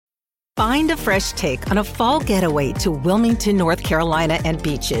Find a fresh take on a fall getaway to Wilmington, North Carolina and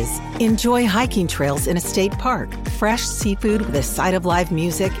beaches. Enjoy hiking trails in a state park, fresh seafood with a side of live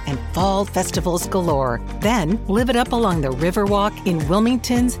music, and fall festivals galore. Then live it up along the Riverwalk in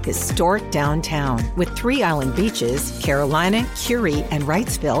Wilmington's historic downtown. With 3 island beaches, Carolina, Curie, and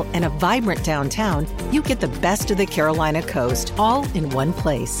Wrightsville, and a vibrant downtown, you get the best of the Carolina coast all in one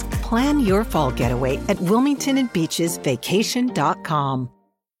place. Plan your fall getaway at WilmingtonandBeachesVacation.com.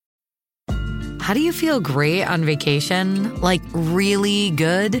 How do you feel great on vacation? Like really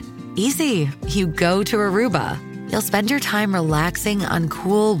good? Easy. You go to Aruba. You'll spend your time relaxing on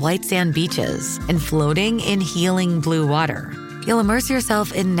cool white sand beaches and floating in healing blue water. You'll immerse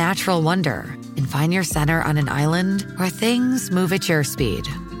yourself in natural wonder and find your center on an island where things move at your speed.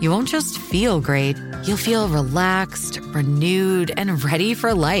 You won't just feel great, you'll feel relaxed, renewed, and ready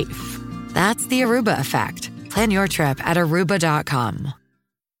for life. That's the Aruba effect. Plan your trip at Aruba.com.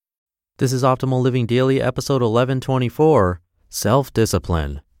 This is Optimal Living Daily, episode 1124,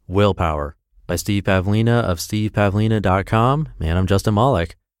 Self-Discipline, Willpower, by Steve Pavlina of stevepavlina.com. And I'm Justin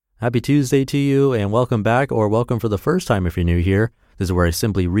Malik. Happy Tuesday to you, and welcome back, or welcome for the first time if you're new here. This is where I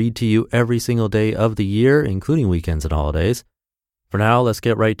simply read to you every single day of the year, including weekends and holidays. For now, let's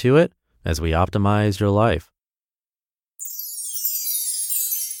get right to it as we optimize your life.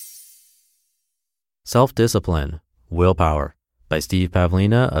 Self-Discipline, Willpower, by Steve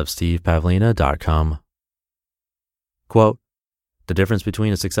Pavlina of stevepavlina.com. Quote, "The difference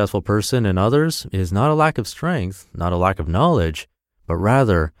between a successful person and others is not a lack of strength, not a lack of knowledge, but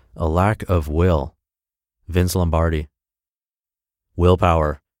rather a lack of will." Vince Lombardi.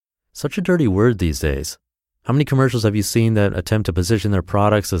 Willpower. Such a dirty word these days. How many commercials have you seen that attempt to position their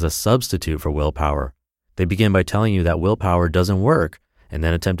products as a substitute for willpower? They begin by telling you that willpower doesn't work, and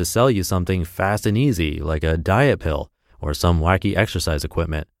then attempt to sell you something fast and easy, like a diet pill or some wacky exercise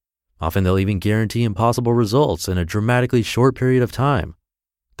equipment. Often they'll even guarantee impossible results in a dramatically short period of time.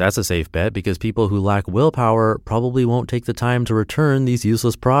 That's a safe bet because people who lack willpower probably won't take the time to return these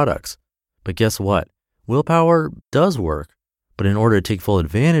useless products. But guess what? Willpower does work, but in order to take full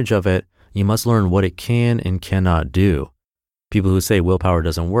advantage of it, you must learn what it can and cannot do. People who say willpower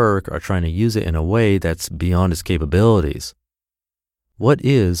doesn't work are trying to use it in a way that's beyond its capabilities. What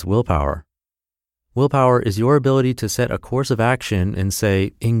is willpower? Willpower is your ability to set a course of action and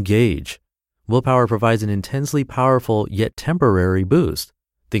say, engage. Willpower provides an intensely powerful yet temporary boost.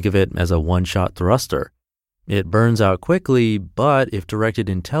 Think of it as a one-shot thruster. It burns out quickly, but if directed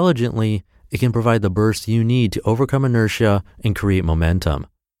intelligently, it can provide the burst you need to overcome inertia and create momentum.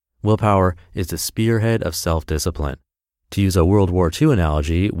 Willpower is the spearhead of self-discipline. To use a World War II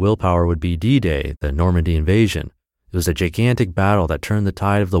analogy, willpower would be D-Day, the Normandy invasion. It was a gigantic battle that turned the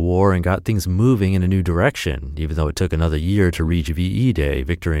tide of the war and got things moving in a new direction, even though it took another year to reach VE Day,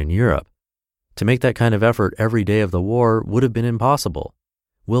 victory in Europe. To make that kind of effort every day of the war would have been impossible.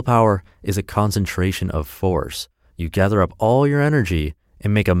 Willpower is a concentration of force. You gather up all your energy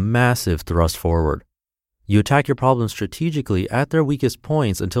and make a massive thrust forward. You attack your problems strategically at their weakest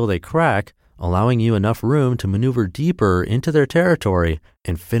points until they crack, allowing you enough room to maneuver deeper into their territory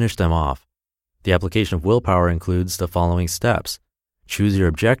and finish them off. The application of willpower includes the following steps: choose your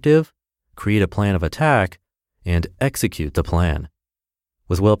objective, create a plan of attack, and execute the plan.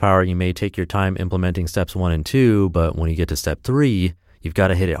 With willpower, you may take your time implementing steps 1 and 2, but when you get to step 3, you've got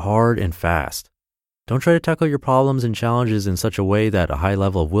to hit it hard and fast. Don't try to tackle your problems and challenges in such a way that a high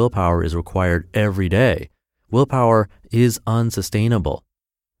level of willpower is required every day. Willpower is unsustainable.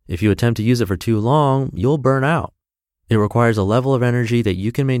 If you attempt to use it for too long, you'll burn out. It requires a level of energy that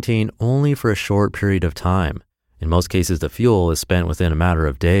you can maintain only for a short period of time. In most cases, the fuel is spent within a matter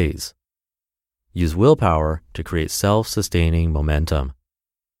of days. Use willpower to create self-sustaining momentum.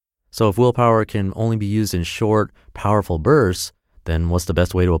 So if willpower can only be used in short, powerful bursts, then what's the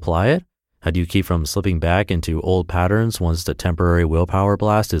best way to apply it? How do you keep from slipping back into old patterns once the temporary willpower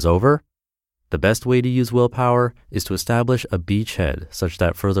blast is over? The best way to use willpower is to establish a beachhead such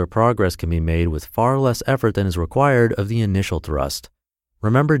that further progress can be made with far less effort than is required of the initial thrust.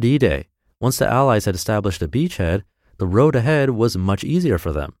 Remember D-Day. Once the Allies had established a beachhead, the road ahead was much easier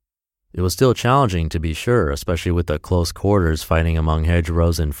for them. It was still challenging, to be sure, especially with the close quarters fighting among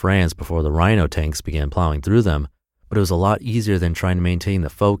hedgerows in France before the Rhino tanks began plowing through them, but it was a lot easier than trying to maintain the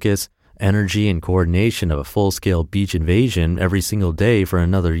focus, energy, and coordination of a full-scale beach invasion every single day for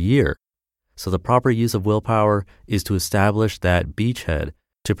another year. So the proper use of willpower is to establish that beachhead,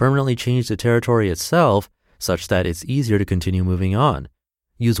 to permanently change the territory itself such that it's easier to continue moving on.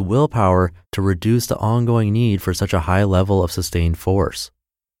 Use willpower to reduce the ongoing need for such a high level of sustained force.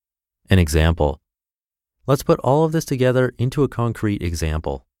 An example. Let's put all of this together into a concrete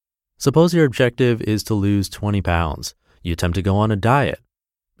example. Suppose your objective is to lose 20 pounds. You attempt to go on a diet.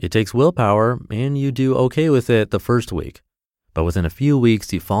 It takes willpower, and you do okay with it the first week. But within a few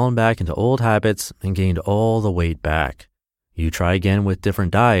weeks, you've fallen back into old habits and gained all the weight back. You try again with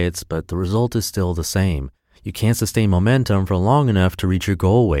different diets, but the result is still the same. You can't sustain momentum for long enough to reach your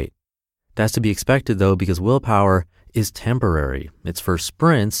goal weight. That's to be expected though, because willpower is temporary. It's for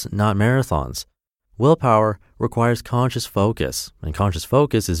sprints, not marathons. Willpower requires conscious focus, and conscious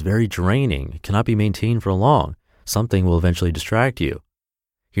focus is very draining. It cannot be maintained for long. Something will eventually distract you.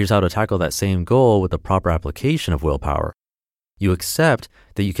 Here's how to tackle that same goal with the proper application of willpower. You accept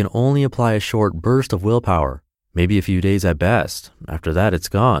that you can only apply a short burst of willpower, maybe a few days at best. After that, it's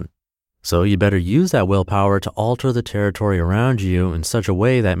gone. So you better use that willpower to alter the territory around you in such a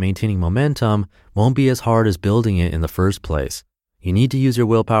way that maintaining momentum won't be as hard as building it in the first place. You need to use your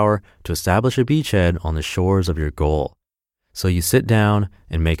willpower to establish a beachhead on the shores of your goal. So you sit down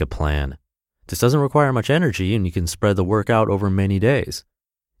and make a plan. This doesn't require much energy, and you can spread the workout over many days.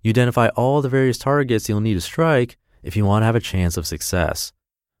 You identify all the various targets you'll need to strike if you want to have a chance of success.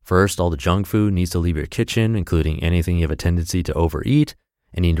 First, all the junk food needs to leave your kitchen, including anything you have a tendency to overeat,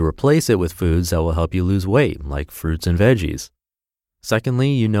 and you need to replace it with foods that will help you lose weight, like fruits and veggies. Secondly,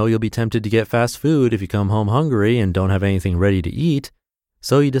 you know you'll be tempted to get fast food if you come home hungry and don't have anything ready to eat,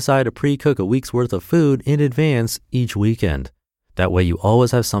 so you decide to pre-cook a week's worth of food in advance each weekend. That way you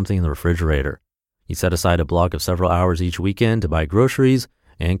always have something in the refrigerator. You set aside a block of several hours each weekend to buy groceries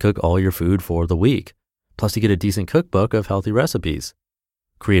and cook all your food for the week. Plus you get a decent cookbook of healthy recipes.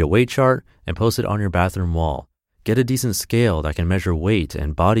 Create a weight chart and post it on your bathroom wall. Get a decent scale that can measure weight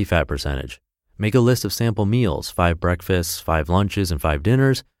and body fat percentage. Make a list of sample meals, 5 breakfasts, 5 lunches, and 5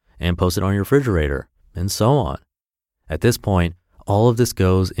 dinners, and post it on your refrigerator, and so on. At this point, all of this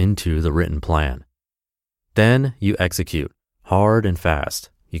goes into the written plan. Then you execute, hard and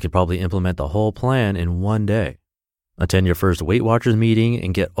fast. You could probably implement the whole plan in one day. Attend your first Weight Watchers meeting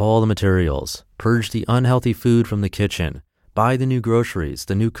and get all the materials. Purge the unhealthy food from the kitchen. Buy the new groceries,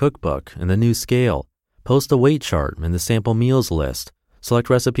 the new cookbook, and the new scale. Post the weight chart and the sample meals list.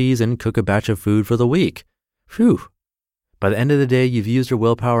 Select recipes and cook a batch of food for the week. Phew. By the end of the day, you've used your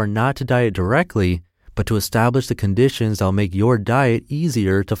willpower not to diet directly, but to establish the conditions that'll make your diet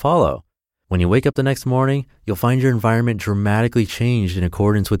easier to follow. When you wake up the next morning, you'll find your environment dramatically changed in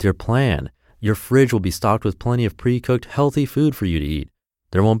accordance with your plan. Your fridge will be stocked with plenty of pre-cooked healthy food for you to eat.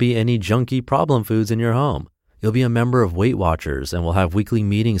 There won't be any junky problem foods in your home. You'll be a member of Weight Watchers and will have weekly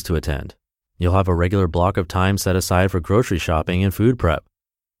meetings to attend. You'll have a regular block of time set aside for grocery shopping and food prep.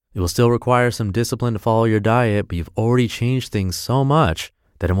 It will still require some discipline to follow your diet, but you've already changed things so much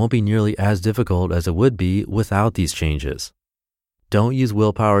that it won't be nearly as difficult as it would be without these changes. Don't use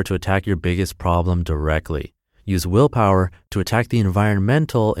willpower to attack your biggest problem directly. Use willpower to attack the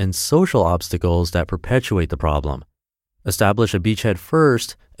environmental and social obstacles that perpetuate the problem. Establish a beachhead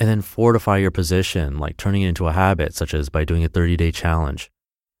first and then fortify your position, like turning it into a habit, such as by doing a 30-day challenge.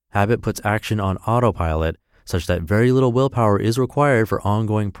 Habit puts action on autopilot such that very little willpower is required for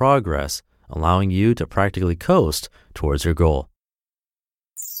ongoing progress, allowing you to practically coast towards your goal.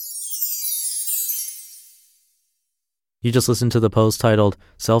 You just listened to the post titled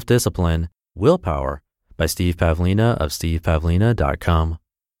Self-Discipline, Willpower by Steve Pavlina of stevepavlina.com.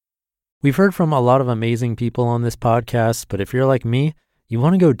 We've heard from a lot of amazing people on this podcast, but if you're like me, you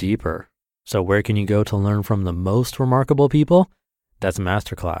want to go deeper. So where can you go to learn from the most remarkable people? That's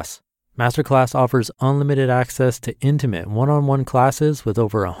Masterclass. Masterclass offers unlimited access to intimate one-on-one classes with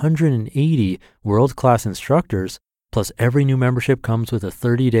over 180 world-class instructors, plus every new membership comes with a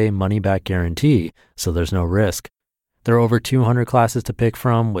 30-day money-back guarantee, so there's no risk. There are over 200 classes to pick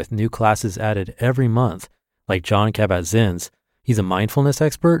from, with new classes added every month, like Jon Kabat-Zinn's. He's a mindfulness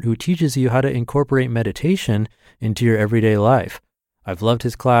expert who teaches you how to incorporate meditation into your everyday life. I've loved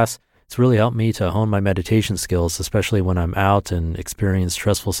his class. It's really helped me to hone my meditation skills, especially when I'm out and experience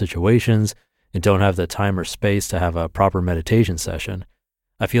stressful situations and don't have the time or space to have a proper meditation session.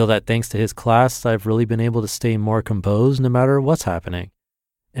 I feel that thanks to his class, I've really been able to stay more composed no matter what's happening.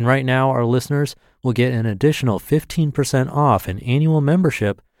 And right now, our listeners will get an additional 15% off an annual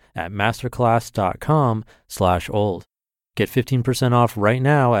membership at masterclass.com/old. Get 15% off right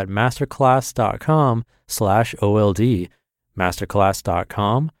now at masterclass.com/OLD,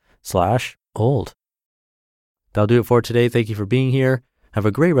 masterclass.com/old. That'll do it for today. Thank you for being here. Have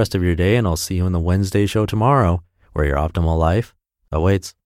a great rest of your day, and I'll see you in the Wednesday show tomorrow, where your optimal life awaits.